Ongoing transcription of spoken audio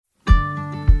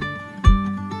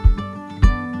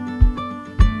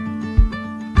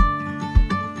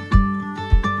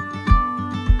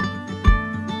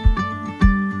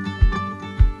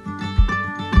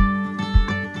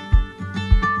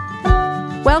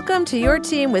Welcome to Your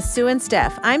Team with Sue and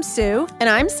Steph. I'm Sue. And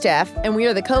I'm Steph, and we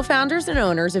are the co-founders and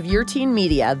owners of Your Teen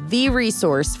Media, the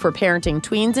resource for parenting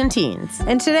tweens and teens.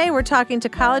 And today we're talking to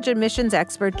college admissions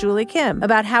expert Julie Kim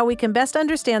about how we can best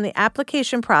understand the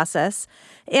application process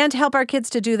and help our kids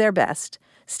to do their best.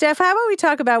 Steph, how about we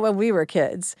talk about when we were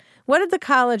kids? What did the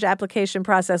college application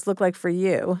process look like for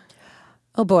you?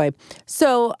 Oh, boy.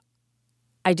 So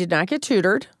I did not get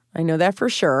tutored. I know that for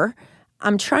sure.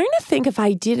 I'm trying to think if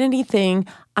I did anything.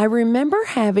 I remember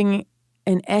having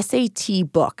an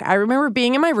SAT book. I remember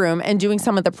being in my room and doing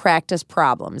some of the practice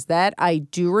problems. That I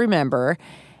do remember.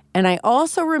 And I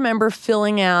also remember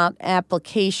filling out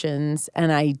applications,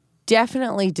 and I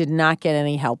definitely did not get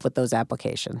any help with those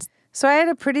applications. So I had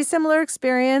a pretty similar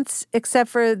experience, except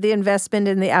for the investment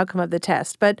in the outcome of the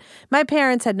test. But my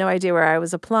parents had no idea where I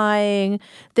was applying.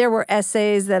 There were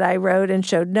essays that I wrote and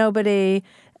showed nobody.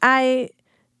 I,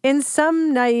 in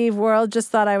some naive world, just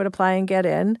thought I would apply and get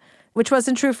in, which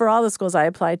wasn't true for all the schools I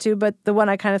applied to. But the one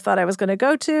I kind of thought I was going to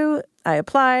go to, I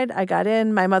applied, I got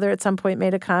in. My mother at some point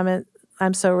made a comment,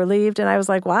 "I'm so relieved." And I was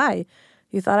like, "Why?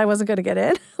 You thought I wasn't going to get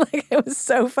in?" Like, it was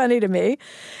so funny to me.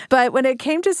 But when it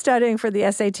came to studying for the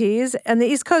SATs, and the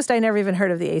East Coast, I never even heard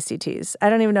of the ACTs.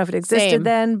 I don't even know if it existed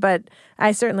then, but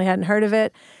I certainly hadn't heard of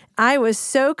it. I was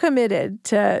so committed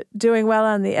to doing well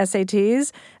on the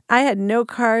SATs. I had no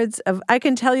cards of, I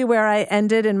can tell you where I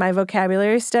ended in my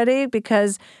vocabulary study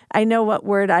because I know what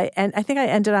word I think I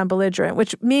ended on belligerent,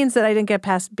 which means that I didn't get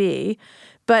past B.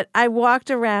 But I walked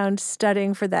around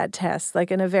studying for that test,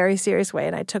 like in a very serious way.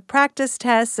 And I took practice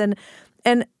tests and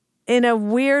in a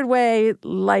weird way,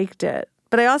 liked it.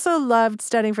 But I also loved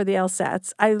studying for the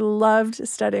LSATs. I loved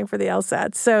studying for the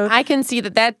LSATs. So I can see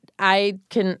that I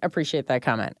can appreciate that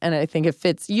comment. And I think it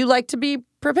fits. You like to be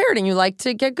prepared and you like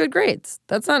to get good grades.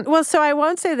 That's not... Well, so I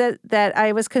won't say that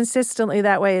I was consistently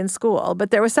that way in school.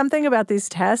 But there was something about these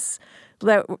tests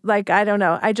that, like, I don't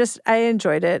know. I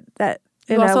enjoyed it. That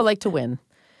you also like to win.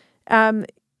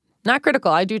 Not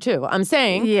critical. I do too. I'm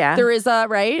saying there is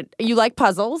right? You like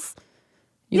puzzles.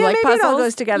 You like maybe puzzles? It all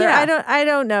goes together. Yeah. I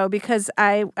don't know because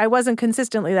I wasn't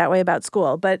consistently that way about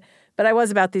school, but I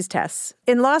was about these tests.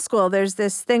 In law school, there's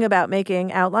this thing about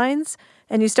making outlines,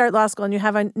 and you start law school and you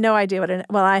have no idea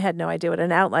I had no idea what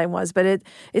an outline was, but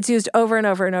it's used over and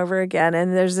over and over again,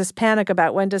 and there's this panic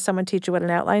about when does someone teach you what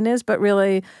an outline is, but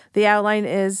really the outline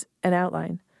is an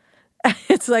outline.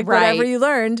 It's like whatever you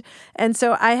learned. And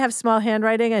so I have small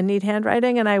handwriting and neat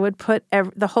handwriting, and I would put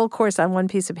the whole course on one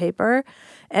piece of paper,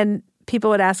 and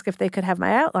people would ask if they could have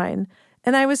my outline.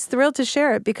 And I was thrilled to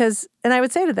share it and I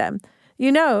would say to them,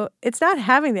 it's not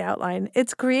having the outline,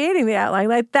 it's creating the outline.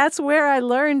 Like, that's where I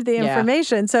learned the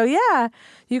information. So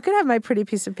you could have my pretty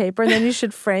piece of paper, and then you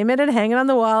should frame it and hang it on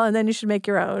the wall, and then you should make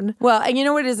your own. Well, and you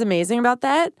know what is amazing about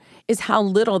that is how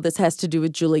little this has to do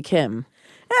with Julie Kim.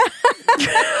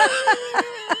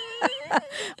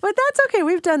 But that's okay.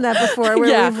 We've done that before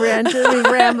where we've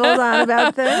rambled on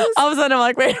about things. All of a sudden I'm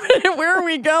like, wait a minute, where are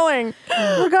we going?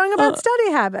 We're going about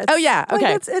study habits. Oh, yeah.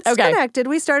 Okay. Like it's connected.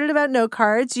 We started about note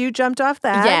cards. You jumped off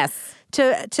that. Yes.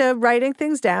 To writing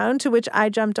things down, to which I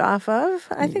jumped off of.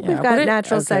 I think we've got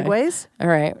natural segues. All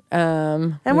right.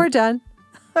 And we're done.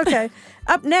 Okay.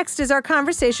 Up next is our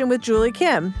conversation with Julie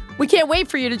Kim. We can't wait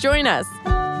for you to join us.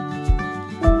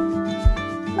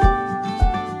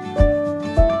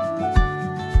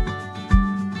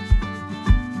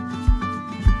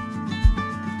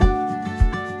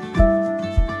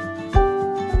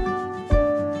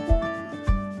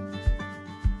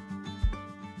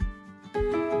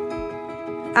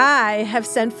 I have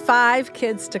sent 5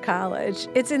 kids to college.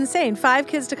 It's insane. 5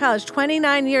 kids to college,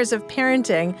 29 years of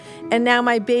parenting, and now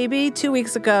my baby 2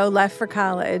 weeks ago left for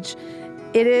college.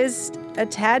 It is a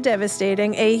tad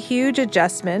devastating, a huge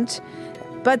adjustment.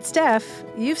 But Steph,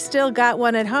 you've still got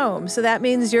one at home, so that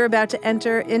means you're about to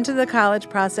enter into the college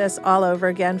process all over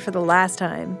again for the last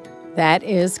time. That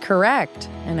is correct.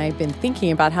 And I've been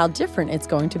thinking about how different it's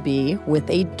going to be with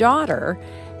a daughter,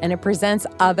 and it presents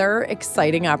other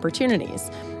exciting opportunities.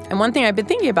 And one thing I've been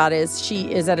thinking about is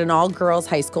she is at an all-girls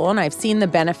high school, and I've seen the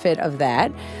benefit of that.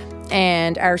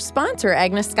 And our sponsor,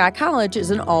 Agnes Scott College,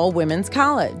 is an all-women's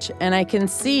college, and I can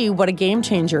see what a game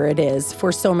changer it is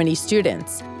for so many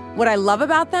students. What I love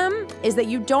about them is that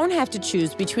you don't have to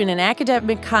choose between an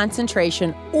academic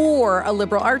concentration or a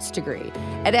liberal arts degree.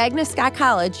 At Agnes Scott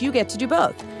College, you get to do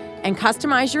both and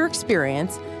customize your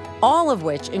experience, all of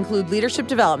which include leadership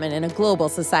development in a global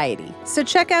society. So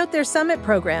check out their summit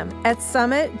program at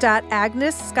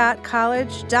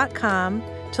summit.agnesscottcollege.com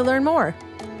to learn more.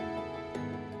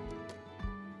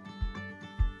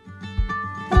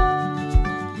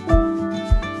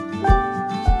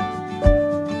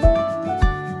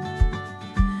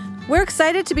 We're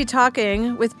excited to be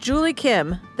talking with Julie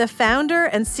Kim, the founder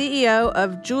and CEO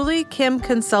of Julie Kim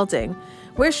Consulting,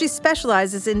 where she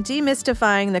specializes in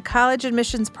demystifying the college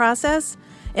admissions process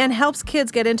and helps kids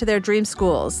get into their dream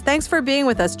schools. Thanks for being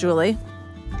with us, Julie.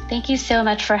 Thank you so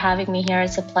much for having me here.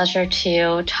 It's a pleasure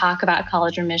to talk about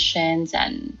college admissions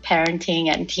and parenting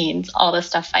and teens, all the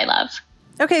stuff I love.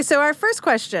 Okay, so our first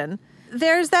question.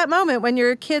 There's that moment when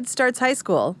your kid starts high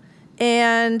school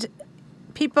and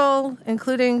people,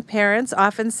 including parents,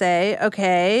 often say,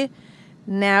 okay,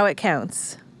 now it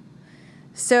counts.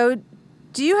 So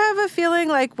do you have a feeling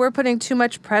like we're putting too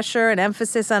much pressure and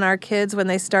emphasis on our kids when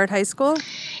they start high school?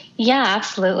 Yeah,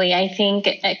 absolutely. I think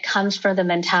it comes from the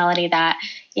mentality that,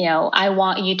 I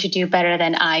want you to do better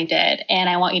than I did, and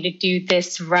I want you to do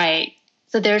this right.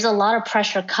 So there's a lot of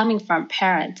pressure coming from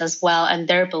parents as well and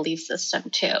their belief system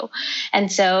too.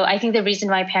 And so I think the reason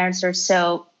why parents are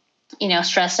so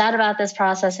stressed out about this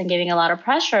process and giving a lot of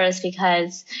pressure is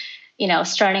because,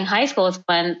 starting high school is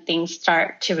when things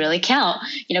start to really count.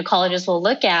 Colleges will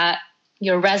look at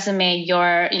your resume,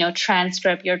 your,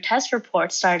 transcript, your test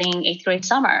report starting 8th grade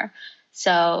summer.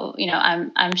 So,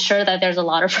 I'm sure that there's a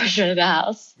lot of pressure in the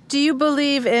house. Do you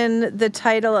believe in the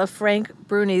title of Frank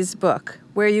Bruni's book,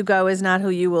 Where You Go Is Not Who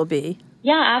You Will Be?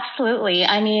 Yeah, absolutely.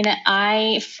 I mean,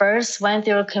 I first went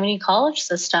through a community college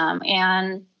system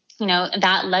and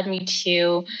that led me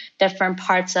to different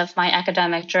parts of my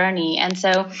academic journey. And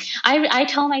so I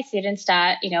tell my students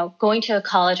that, going to a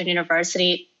college and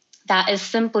university, that is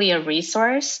simply a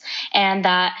resource, and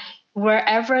that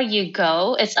wherever you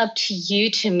go, it's up to you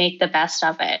to make the best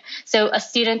of it. So a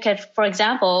student could, for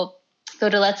example, go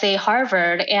to, let's say,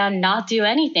 Harvard and not do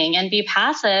anything and be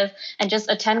passive and just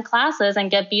attend classes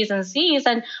and get B's and C's.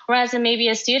 And whereas it may be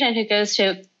a student who goes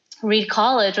to Reed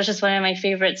College, which is one of my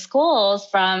favorite schools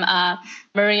from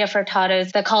Maria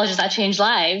Furtado's The Colleges That Change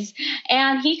Lives.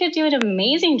 And he could do an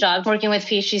amazing job working with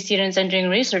PhD students and doing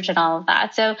research and all of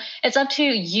that. So it's up to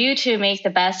you to make the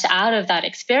best out of that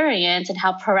experience and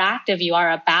how proactive you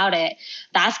are about it.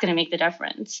 That's going to make the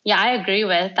difference. Yeah, I agree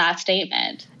with that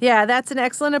statement. Yeah, that's an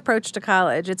excellent approach to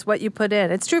college. It's what you put in.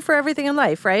 It's true for everything in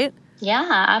life, right?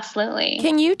 Yeah, absolutely.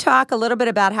 Can you talk a little bit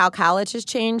about how college has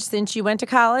changed since you went to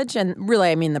college? And really,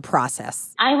 I mean the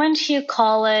process. I went to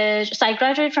college. So I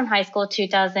graduated from high school in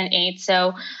 2008.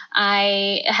 So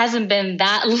it hasn't been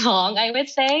that long, I would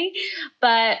say.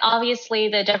 But obviously,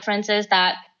 the difference is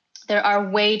that there are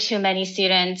way too many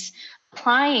students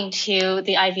applying to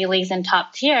the Ivy Leagues and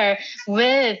top tier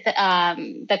with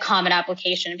the Common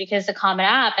Application, because the Common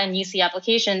App and UC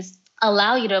applications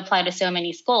allow you to apply to so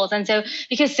many schools. And so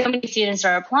because so many students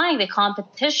are applying, the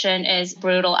competition is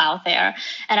brutal out there.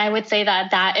 And I would say that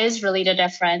that is really the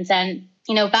difference. And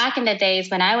back in the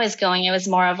days when I was going, it was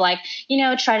more of like,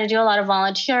 try to do a lot of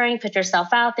volunteering, put yourself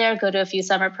out there, go to a few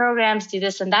summer programs, do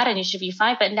this and that, and you should be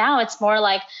fine. But now it's more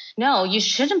like, no, you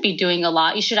shouldn't be doing a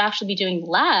lot. You should actually be doing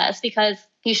less, because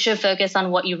you should focus on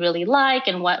what you really like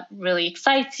and what really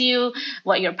excites you,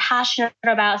 what you're passionate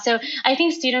about. So I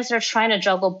think students are trying to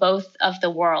juggle both of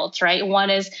the worlds, right? One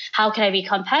is, how can I be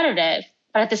competitive?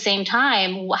 But at the same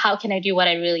time, how can I do what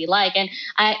I really like? And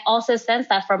I also sense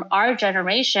that from our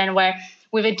generation, where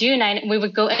we would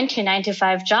go into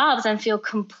 9-to-5 jobs and feel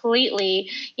completely,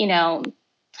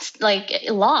 like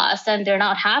lost, and they're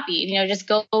not happy. Just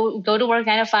go to work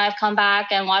 9 to 5, come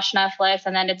back and watch Netflix,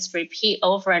 and then it's repeat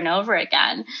over and over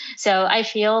again. So I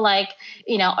feel like,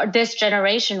 this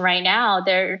generation right now,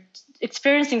 they're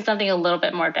experiencing something a little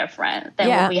bit more different than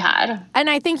what we had. And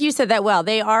I think you said that well.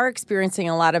 They are experiencing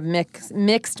a lot of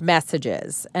mixed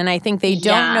messages, and I think they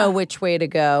don't know which way to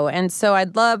go. And so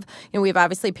I'd love, we have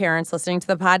obviously parents listening to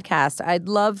the podcast. I'd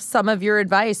love some of your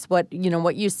advice. What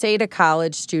you say to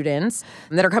college students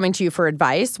that are coming to you for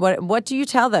advice. What do you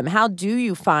tell them? How do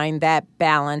you find that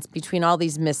balance between all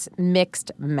these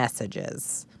mixed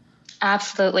messages?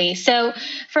 Absolutely. So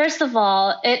first of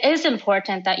all, it is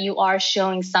important that you are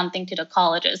showing something to the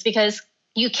colleges, because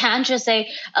you can't just say,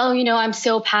 oh, I'm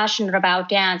so passionate about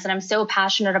dance and I'm so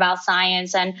passionate about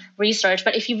science and research.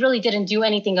 But if you really didn't do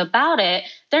anything about it,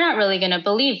 they're not really going to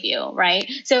believe you, right?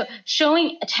 So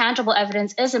showing tangible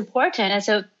evidence is important. And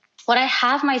so what I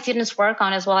have my students work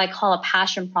on is what I call a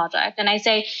passion project. And I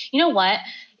say, you know what,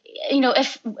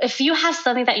 if you have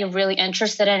something that you're really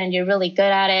interested in and you're really good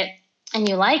at it, and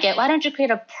you like it, why don't you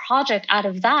create a project out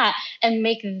of that and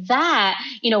make that,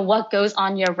 what goes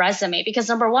on your resume? Because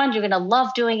number one, you're going to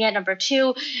love doing it. Number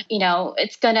two,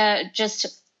 it's going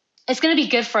to be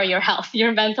good for your health,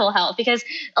 your mental health, because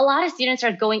a lot of students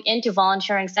are going into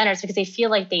volunteering centers because they feel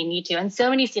like they need to. And so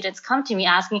many students come to me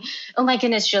asking, oh my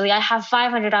goodness, Julie, I have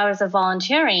 500 hours of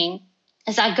volunteering.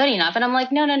 is that good enough? And I'm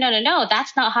like, no, no, no, no, no.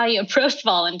 That's not how you approach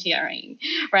volunteering,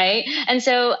 right? And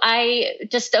so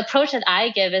the approach that I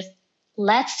give is,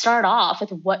 let's start off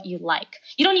with what you like.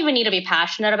 You don't even need to be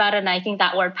passionate about it. And I think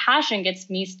that word passion gets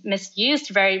misused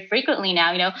very frequently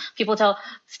now. People tell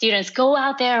students, go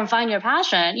out there and find your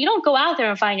passion. You don't go out there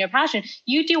and find your passion.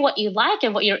 You do what you like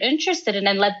and what you're interested in,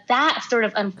 and let that sort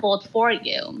of unfold for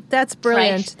you. That's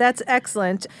brilliant. Right? That's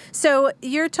excellent. So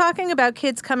you're talking about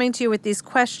kids coming to you with these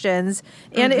questions.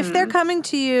 And if they're coming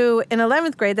to you in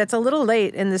 11th grade, that's a little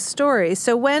late in this story.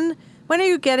 So when are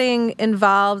you getting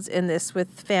involved in this with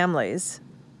families?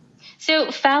 So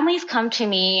families come to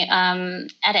me at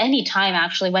any time,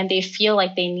 actually, when they feel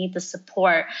like they need the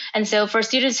support. And so for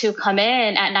students who come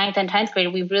in at 9th and 10th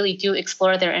grade, we really do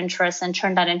explore their interests and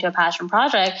turn that into a passion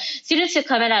project. Students who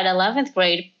come in at 11th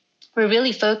grade, we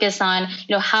really focus on,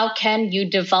 how can you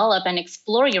develop and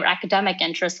explore your academic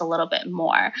interests a little bit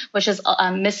more, which is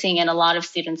missing in a lot of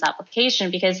students'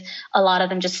 application, because a lot of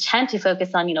them just tend to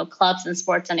focus on, clubs and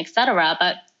sports and et cetera.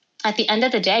 But at the end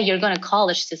of the day, you're going to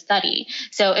college to study.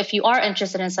 So if you are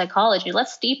interested in psychology,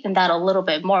 let's deepen that a little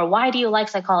bit more. Why do you like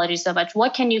psychology so much?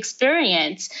 What can you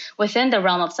experience within the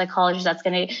realm of psychology that's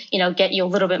going to, get you a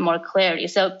little bit more clarity?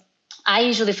 So I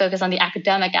usually focus on the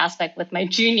academic aspect with my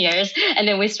juniors, and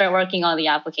then we start working on the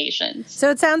applications. So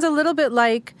it sounds a little bit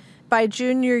like by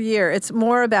junior year, it's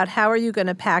more about how are you going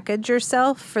to package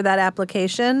yourself for that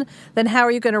application than how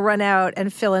are you going to run out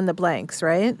and fill in the blanks,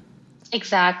 right?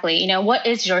 Exactly. What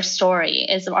is your story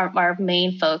is our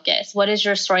main focus. What is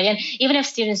your story? And even if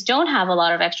students don't have a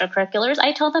lot of extracurriculars,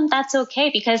 I tell them that's okay,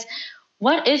 because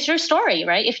what is your story,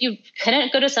 right? If you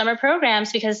couldn't go to summer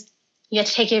programs because you have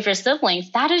to take care of your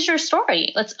siblings, that is your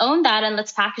story. Let's own that and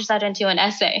let's package that into an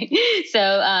essay. So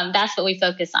that's what we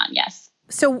focus on, yes.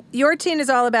 So your team is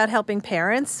all about helping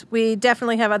parents. We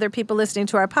definitely have other people listening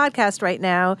to our podcast right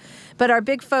now, but our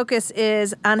big focus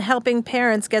is on helping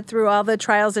parents get through all the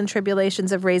trials and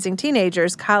tribulations of raising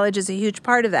teenagers. College is a huge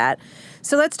part of that.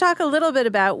 So let's talk a little bit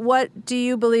about what do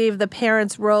you believe the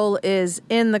parent's role is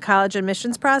in the college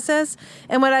admissions process?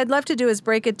 And what I'd love to do is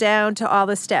break it down to all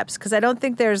the steps, because I don't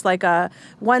think there's like a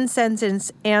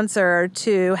one-sentence answer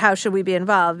to how should we be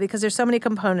involved, because there's so many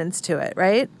components to it,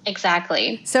 right?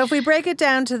 Exactly. So if we break it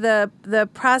down to the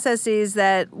processes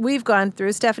that we've gone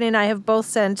through, Stephanie and I have both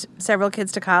sent several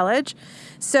kids to college.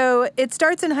 So it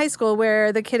starts in high school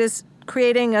where the kid is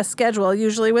creating a schedule,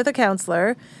 usually with a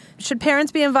counselor. Should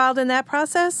parents be involved in that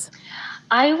process?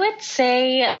 I would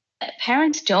say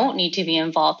parents don't need to be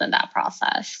involved in that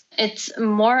process. It's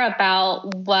more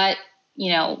about what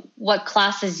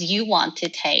classes you want to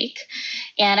take.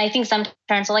 And I think some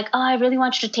parents are like, oh, I really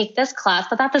want you to take this class,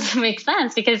 but that doesn't make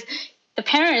sense because the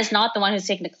parent is not the one who's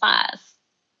taking the class,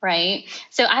 right?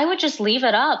 So I would just leave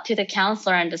it up to the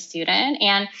counselor and the student.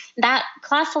 And that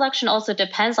class selection also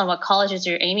depends on what colleges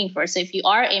you're aiming for. So if you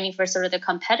are aiming for sort of the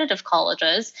competitive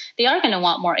colleges, they are going to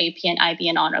want more AP and IB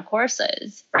and honor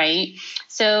courses, right?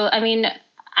 So,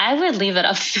 I would leave it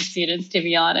up to the students, to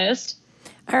be honest.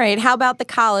 All right. How about the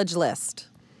college list?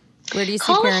 Where do you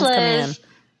see parents coming in?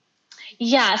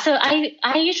 Yeah. So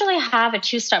I usually have a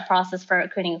two-step process for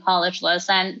creating a college list.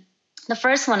 And the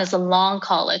first one is a long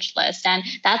college list, and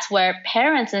that's where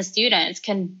parents and students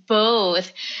can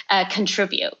both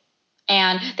contribute,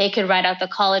 and they could write out the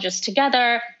colleges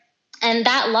together. And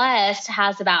that list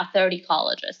has about 30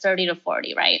 colleges, 30 to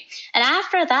 40, right? And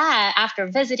after that, after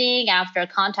visiting, after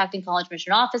contacting college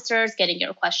admission officers, getting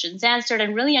your questions answered,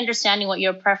 and really understanding what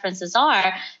your preferences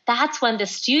are, that's when the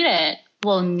student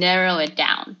will narrow it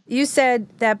down. You said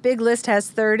that big list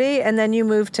has 30, and then you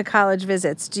moved to college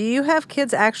visits. Do you have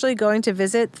kids actually going to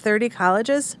visit 30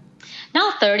 colleges?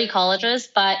 Not 30 colleges,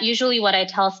 but usually what I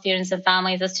tell students and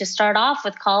families is to start off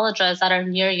with colleges that are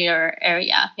near your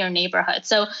area, your neighborhood.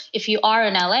 So if you are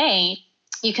in LA,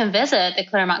 you can visit the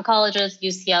Claremont colleges,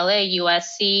 UCLA,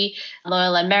 USC,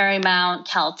 Loyola Marymount,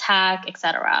 Caltech, et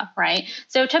cetera, right?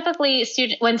 So typically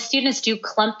when students do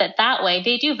clump it that way,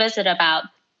 they do visit about,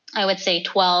 I would say,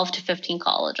 12 to 15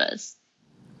 colleges.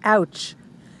 Ouch.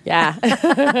 Yeah.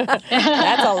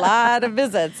 That's a lot of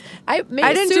visits. I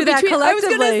didn't do that collectively. I was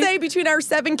going to say between our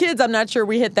 7 kids, I'm not sure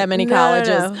we hit that many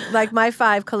colleges. No. Like my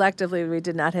 5 collectively, we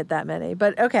did not hit that many.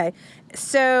 But okay.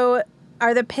 So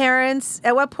are the parents,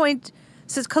 at what point,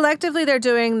 so collectively they're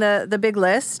doing the big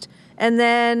list, and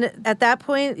then at that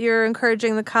point you're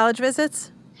encouraging the college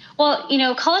visits? Well,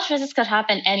 college visits could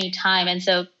happen anytime. And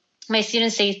so my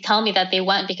students, they tell me that they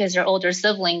went because their older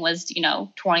sibling was,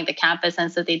 touring the campus,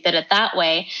 and so they did it that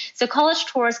way. So college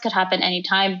tours could happen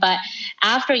anytime, but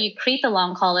after you create the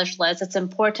long college list, it's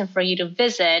important for you to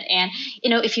visit. And,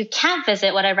 if you can't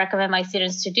visit, what I recommend my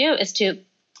students to do is to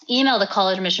email the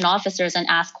college admission officers and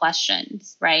ask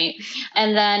questions, right?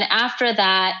 And then after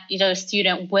that, a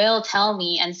student will tell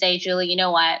me and say, Julie, you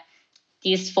know what?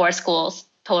 These 4 schools,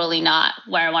 totally not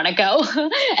where I want to go.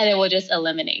 And it will just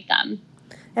eliminate them.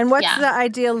 And what's the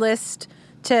ideal list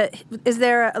is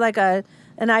there like an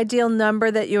ideal number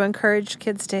that you encourage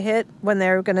kids to hit when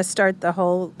they're going to start the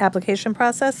whole application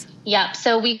process? Yep.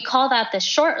 So we call that the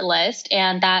short list,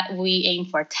 and that we aim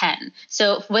for 10.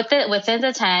 So within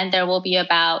the 10, there will be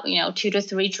about, 2 to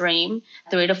 3 dream,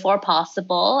 3 to 4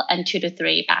 possible, and 2 to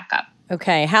 3 backup.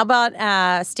 Okay. How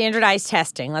about standardized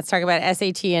testing? Let's talk about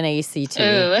SAT and ACT.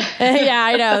 Ooh. Yeah,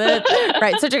 I know.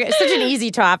 Right. Such an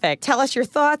easy topic. Tell us your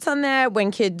thoughts on that,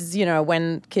 when kids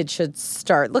should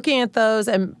start looking at those,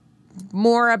 and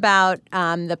more about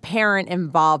the parent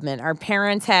involvement. Are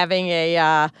parents having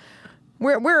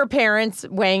where are parents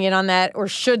weighing in on that, or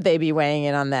should they be weighing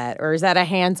in on that? Or is that a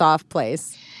hands-off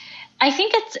place? I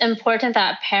think it's important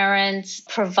that parents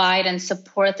provide and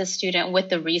support the student with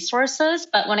the resources.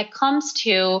 But when it comes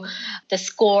to the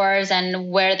scores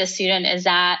and where the student is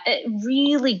at, it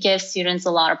really gives students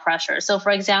a lot of pressure. So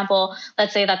for example,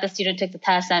 let's say that the student took the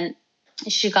test and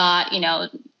she got,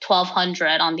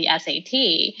 1,200 on the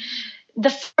SAT. The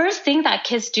first thing that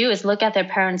kids do is look at their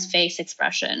parents' face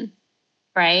expression,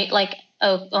 right? Like,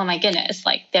 oh my goodness,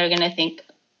 like they're going to think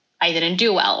I didn't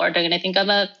do well, or they're going to think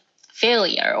I'm a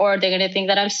failure, or they're going to think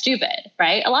that I'm stupid,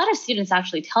 right? A lot of students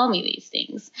actually tell me these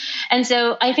things. And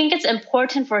so I think it's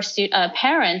important for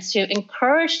parents to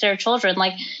encourage their children,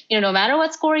 like, no matter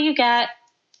what score you get,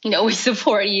 we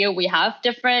support you. We have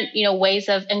different, ways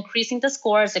of increasing the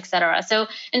scores, et cetera. So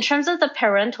in terms of the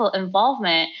parental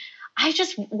involvement, I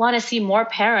just want to see more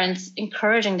parents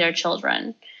encouraging their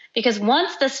children, because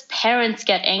once the parents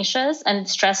get anxious and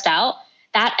stressed out,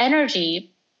 that energy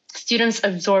students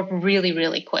absorb really,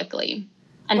 really quickly.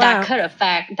 And Wow.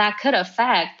 that could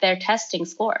affect their testing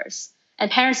scores. And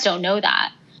parents don't know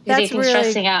that. Because they think really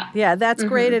stressing out. Yeah, that's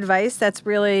great advice. That's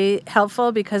really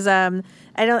helpful, because I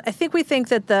think we think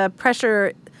that the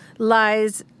pressure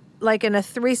lies like in a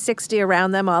 360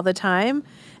 around them all the time,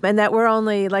 and that we're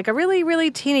only like a really, really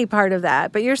teeny part of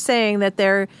that. But you're saying that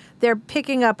they're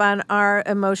picking up on our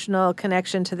emotional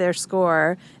connection to their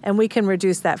score, and we can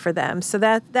reduce that for them. So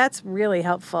that's really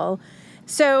helpful.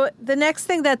 So the next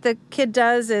thing that the kid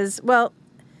does is, well,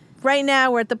 right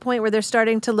now we're at the point where they're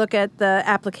starting to look at the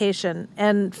application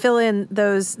and fill in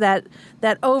that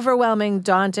overwhelming,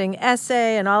 daunting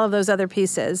essay and all of those other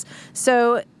pieces.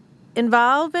 So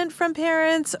involvement from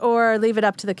parents, or leave it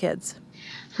up to the kids?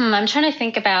 I'm trying to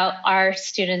think about our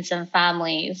students and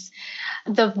families.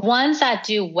 The ones that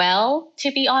do well,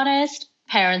 to be honest,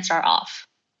 parents are off.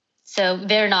 So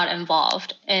they're not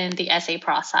involved in the essay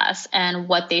process and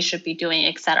what they should be doing,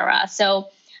 et cetera. So,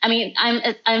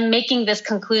 I'm making this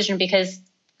conclusion because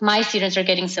my students are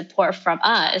getting support from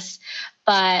us.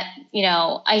 But,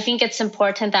 I think it's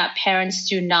important that parents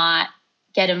do not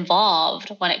get involved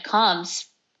when it comes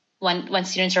when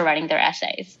students are writing their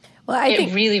essays. Well, I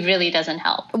think it really, really doesn't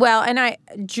help. Well, and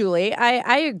Julie,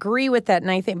 I agree with that.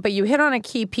 And but you hit on a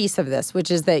key piece of this, which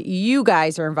is that you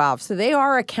guys are involved. So they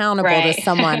are accountable Right. to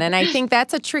someone. And I think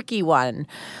that's a tricky one,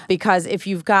 because if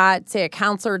you've got, say, a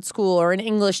counselor at school or an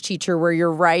English teacher where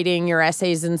you're writing your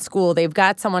essays in school, they've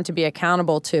got someone to be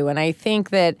accountable to. And I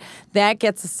think that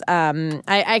gets,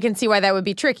 I can see why that would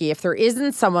be tricky. If there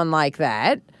isn't someone like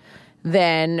that,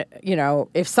 then,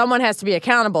 if someone has to be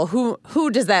accountable, who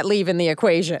does that leave in the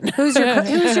equation? Who's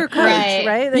your coach,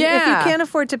 right? If you can't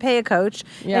afford to pay a coach,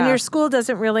 and your school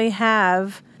doesn't really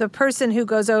have the person who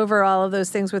goes over all of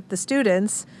those things with the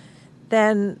students,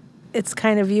 then it's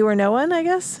kind of you or no one, I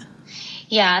guess?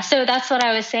 Yeah, so that's what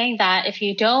I was saying, that if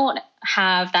you don't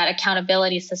have that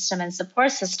accountability system and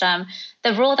support system,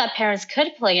 the role that parents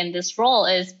could play in this role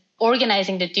is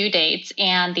organizing the due dates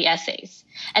and the essays.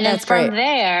 And then from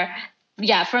there,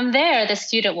 the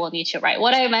student will need to write.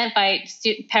 What I meant by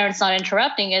parents not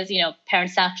interrupting is,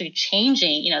 parents actually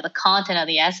changing, the content of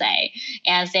the essay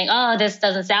and saying, oh, this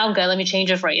doesn't sound good, let me change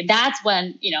it for you. That's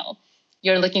when,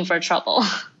 you're looking for trouble.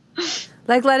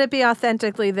 Like, let it be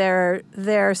authentically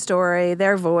their story,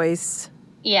 their voice.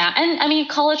 Yeah. And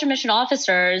college admission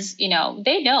officers, they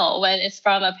know when it's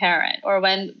from a parent, or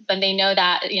when they know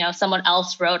that, someone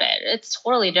else wrote it. It's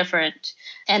totally different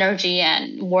energy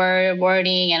and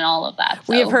wording and all of that.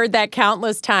 So. We have heard that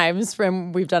countless times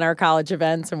when we've done our college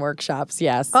events and workshops.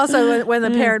 Yes. Also, when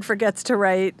the parent forgets to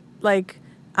write, like,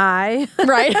 I.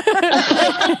 Right.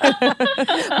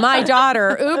 My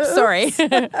daughter. Oops, sorry.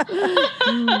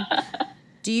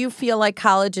 Do you feel like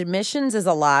college admissions is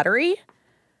a lottery?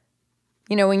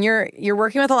 when you're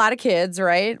working with a lot of kids,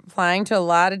 right? Applying to a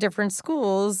lot of different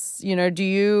schools, do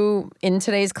you, in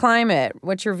today's climate,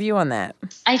 what's your view on that?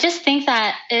 I just think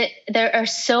that there are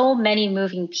so many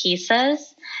moving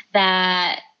pieces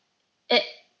that it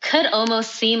could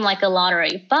almost seem like a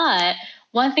lottery. But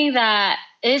one thing that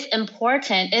is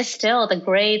important is still the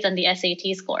grades and the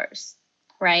SAT scores,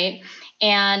 right?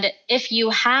 And if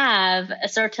you have a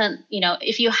certain,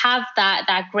 if you have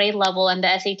that grade level and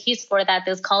the SAT score that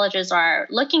those colleges are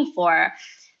looking for,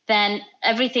 then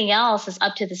everything else is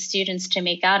up to the students to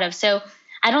make out of. So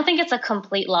I don't think it's a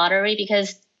complete lottery,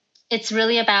 because it's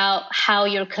really about how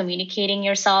you're communicating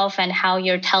yourself and how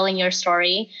you're telling your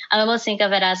story. I almost think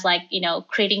of it as like,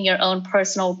 creating your own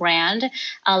personal brand,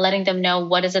 letting them know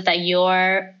what is it that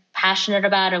you're passionate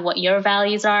about and what your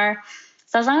values are.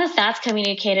 So as long as that's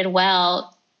communicated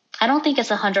well, I don't think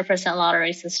it's a 100%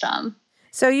 lottery system.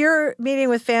 So you're meeting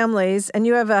with families and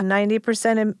you have a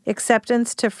 90%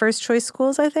 acceptance to first choice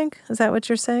schools, I think. Is that what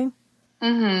you're saying?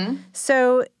 Mm-hmm.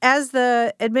 So as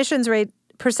the admissions rate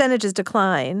percentages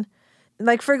decline,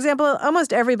 like, for example,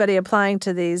 almost everybody applying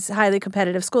to these highly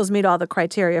competitive schools meet all the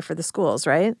criteria for the schools,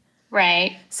 right?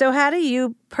 Right. So how do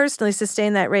you personally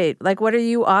sustain that rate? Like, what are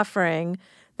you offering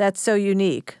that's so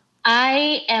unique?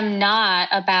 I am not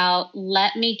about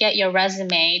let me get your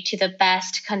resume to the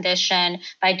best condition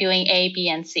by doing A, B,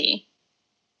 and C.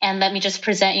 And let me just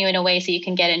present you in a way so you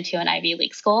can get into an Ivy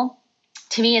League school.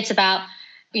 To me, it's about,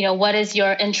 what is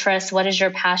your interest? What is your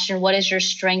passion? What is your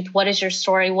strength? What is your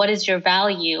story? What is your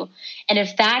value? And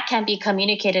if that can be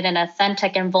communicated in an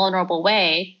authentic and vulnerable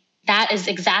way, that is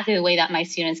exactly the way that my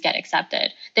students get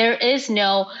accepted. There is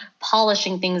no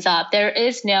polishing things up. There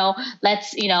is no,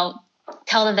 let's,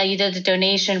 tell them that you did a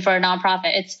donation for a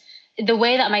nonprofit. It's the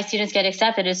way that my students get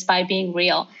accepted is by being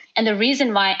real. And the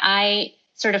reason why I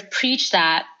sort of preach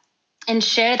that and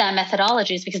share that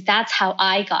methodology is because that's how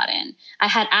I got in. I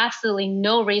had absolutely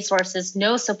no resources,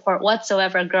 no support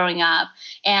whatsoever growing up.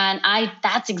 And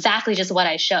that's exactly just what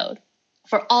I showed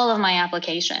for all of my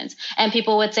applications. And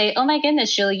people would say, oh my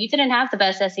goodness, Julie, you didn't have the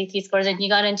best SAT scores and you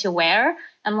got into where?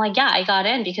 I'm like, yeah, I got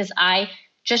in because I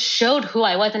just showed who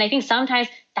I was. And I think sometimes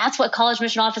that's what college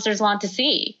mission officers want to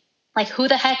see. Like, who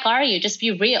the heck are you? Just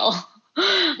be real.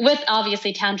 With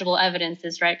obviously tangible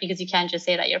evidences, right? Because you can't just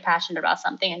say that you're passionate about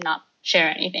something and not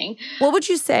share anything. What would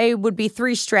you say would be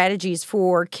 3 strategies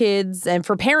for kids and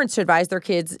for parents to advise their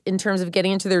kids in terms of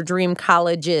getting into their dream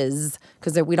colleges?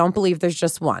 Because we don't believe there's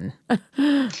just one.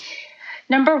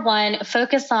 Number 1,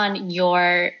 focus on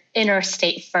your inner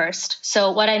state first.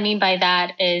 So what I mean by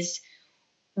that is,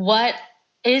 what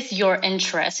is your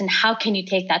interest and how can you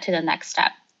take that to the next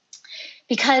step?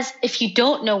 Because if you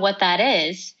don't know what that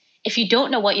is, if you don't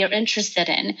know what you're interested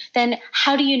in, then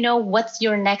how do you know what's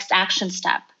your next action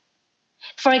step?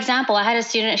 For example, I had a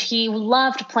student, he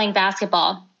loved playing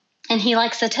basketball and he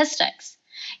liked statistics,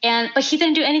 but he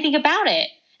didn't do anything about it.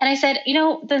 And I said,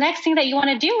 the next thing that you want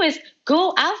to do is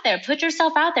go out there, put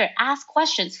yourself out there, ask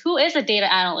questions. Who is a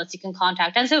data analyst you can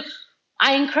contact? And so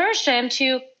I encouraged him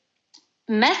to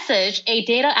message a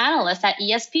data analyst at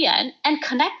ESPN and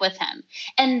connect with him.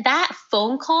 And that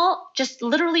phone call just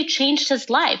literally changed his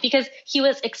life because he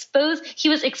was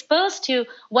exposed to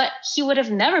what he would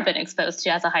have never been exposed to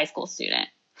as a high school student.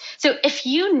 So if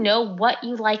you know what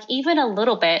you like even a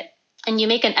little bit, and you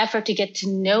make an effort to get to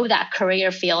know that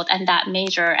career field and that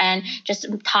major and just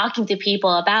talking to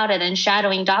people about it and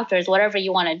shadowing doctors, whatever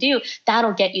you want to do,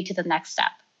 that'll get you to the next step.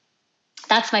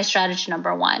 That's my strategy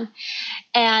number 1.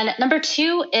 And number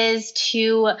 2 is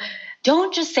to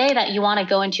don't just say that you want to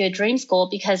go into a dream school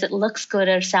because it looks good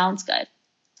or sounds good.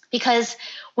 Because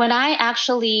when I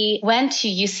actually went to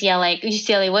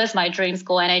UCLA was my dream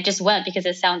school, and I just went because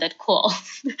it sounded cool.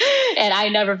 And I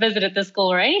never visited the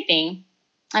school or anything.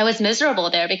 I was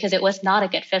miserable there because it was not a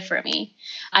good fit for me.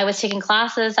 I was taking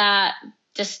classes that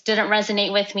just didn't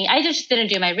resonate with me. I just didn't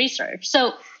do my research.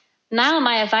 So now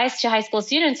my advice to high school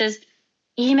students is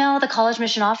email the college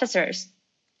mission officers,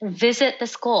 visit the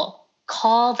school,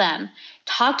 call them,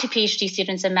 talk to PhD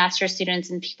students and master students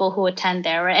and people who attend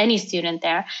there or any student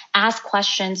there, ask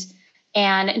questions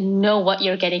and know what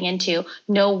you're getting into,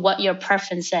 know what your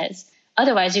preference is.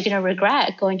 Otherwise, you're going to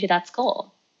regret going to that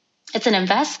school. It's an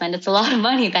investment. It's a lot of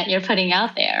money that you're putting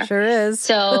out there. Sure is.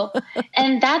 So,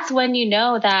 and that's when you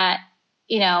know that,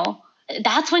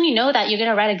 that's when you know that you're going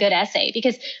to write a good essay.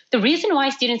 Because the reason why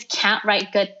students can't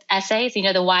write good essays,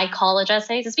 the why college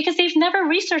essays, is because they've never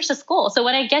researched the school. So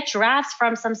when I get drafts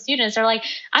from some students, they're like,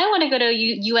 I want to go to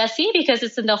USC because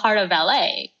it's in the heart of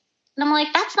LA. And I'm like,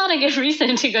 that's not a good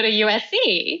reason to go to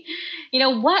USC.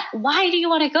 Why do you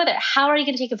want to go there? How are you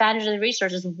going to take advantage of the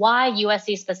resources? Why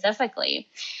USC specifically?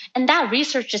 And that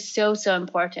research is so, so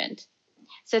important.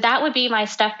 So that would be my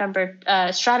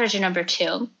strategy number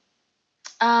 2.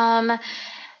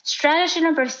 Strategy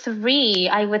number 3,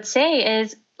 I would say,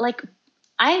 is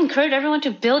I encourage everyone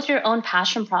to build your own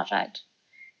passion project.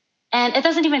 And it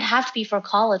doesn't even have to be for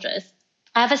colleges.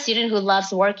 I have a student who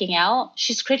loves working out.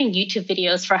 She's creating YouTube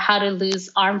videos for how to lose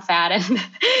arm fat and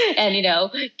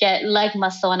get leg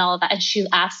muscle and all of that. And she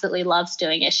absolutely loves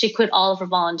doing it. She quit all of her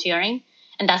volunteering,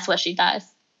 and that's what she does.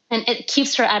 And it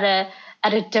keeps her at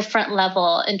a different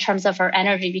level in terms of her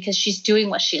energy because she's doing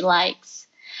what she likes.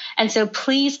 And so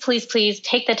please, please, please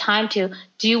take the time to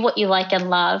do what you like and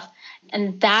love.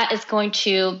 And that is going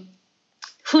to,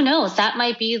 who knows, that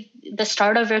might be the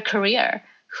start of your career.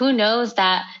 Who knows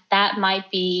that might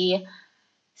be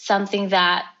something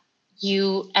that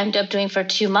you end up doing for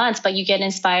 2 months, but you get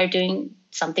inspired doing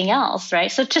something else,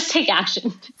 right? So just take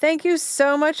action. Thank you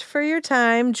so much for your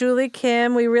time, Julie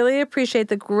Kim. We really appreciate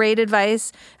the great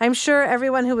advice. I'm sure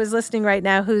everyone who is listening right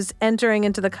now who's entering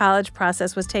into the college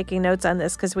process was taking notes on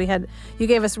this because you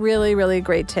gave us really, really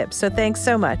great tips. So thanks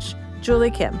so much,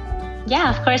 Julie Kim.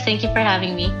 Yeah, of course. Thank you for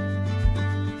having me.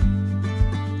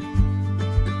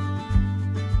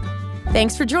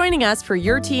 Thanks for joining us for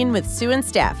Your Teen with Sue and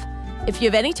Steph. If you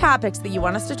have any topics that you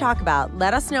want us to talk about,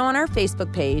 let us know on our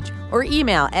Facebook page or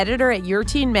email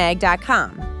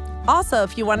editor@yourteenmag.com. Also,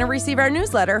 if you want to receive our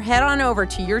newsletter, head on over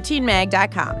to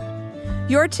yourteenmag.com.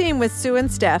 Your Teen with Sue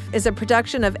and Steph is a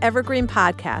production of Evergreen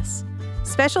Podcasts.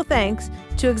 Special thanks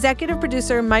to executive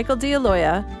producer Michael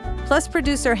D'Aloia, plus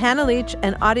producer Hannah Leach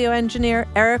and audio engineer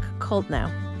Eric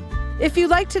Koltnow. If you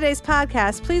like today's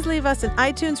podcast, please leave us an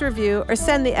iTunes review or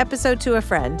send the episode to a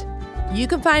friend. You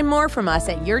can find more from us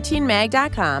at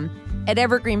yourteenmag.com, at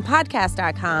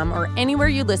evergreenpodcast.com, or anywhere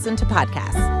you listen to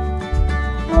podcasts.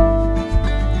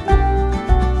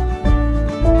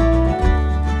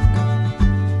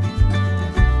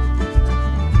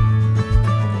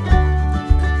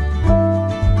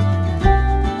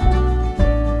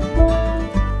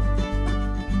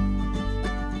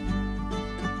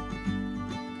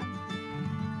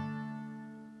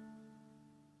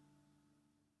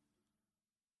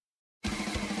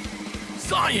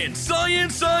 Science,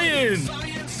 science, science!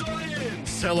 Science,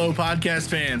 science! Hello, podcast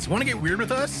fans. Want to get weird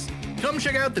with us? Come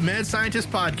check out the Mad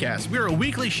Scientist Podcast. We're a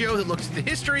weekly show that looks at the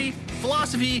history,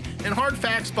 philosophy, and hard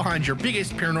facts behind your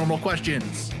biggest paranormal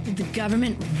questions. Did the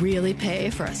government really pay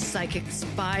for a psychic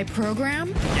spy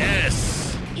program?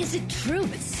 Yes! Is it true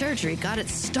that surgery got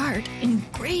its start in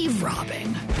grave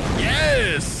robbing?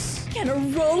 Yes! Can a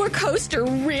roller coaster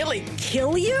really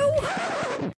kill you?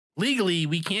 Legally,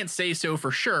 we can't say so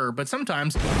for sure, but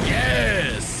sometimes,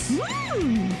 yes!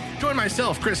 Join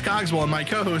myself, Chris Cogswell, and my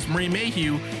co-host, Marie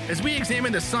Mayhew, as we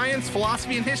examine the science,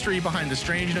 philosophy, and history behind the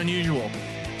strange and unusual.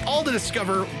 All to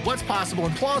discover what's possible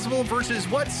and plausible versus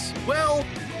what's, well,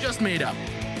 just made up.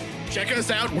 Check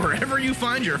us out wherever you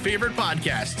find your favorite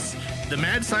podcasts. The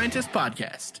Mad Scientist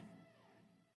Podcast.